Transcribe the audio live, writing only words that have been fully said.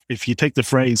if you take the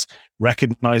phrase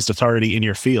recognized authority in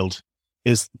your field,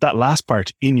 is that last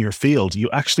part, in your field. You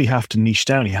actually have to niche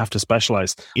down. You have to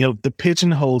specialize. The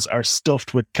pigeonholes are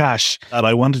stuffed with cash that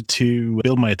I wanted to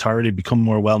build my authority, become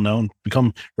more well-known,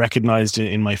 become recognized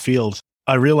in my field.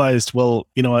 I realized,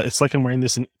 it's like I'm wearing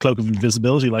this cloak of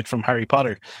invisibility, like from Harry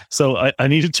Potter. So I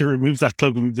needed to remove that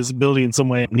cloak of invisibility in some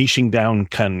way. Niching down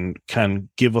can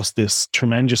give us this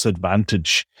tremendous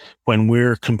advantage when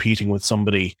we're competing with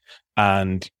somebody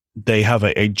and they have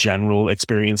a general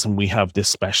experience and we have this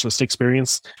specialist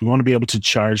experience. We want to be able to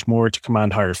charge more to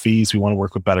command higher fees. We want to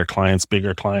work with better clients,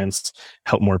 bigger clients,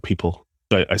 help more people.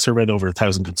 I surveyed over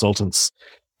 1,000 consultants.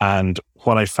 And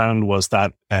what I found was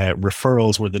that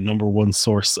referrals were the number one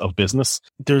source of business.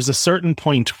 There's a certain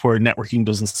point where networking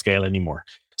doesn't scale anymore.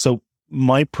 So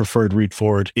my preferred route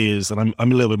forward is, and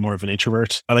I'm a little bit more of an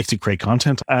introvert, I like to create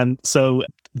content. And so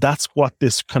that's what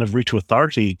this kind of route to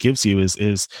authority gives you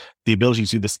is the ability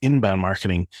to do this inbound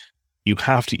marketing. You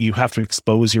have to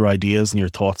expose your ideas and your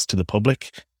thoughts to the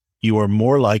public. You are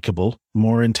more likable,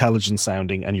 more intelligent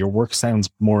sounding, and your work sounds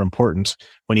more important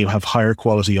when you have higher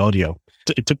quality audio.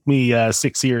 It took me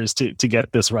 6 years to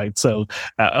get this right. So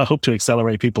I hope to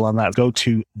accelerate people on that. Go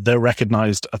to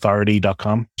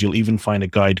therecognizedauthority.com. You'll even find a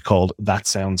guide called That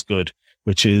Sounds Good,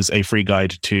 which is a free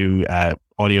guide to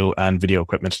audio and video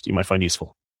equipment you might find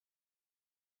useful.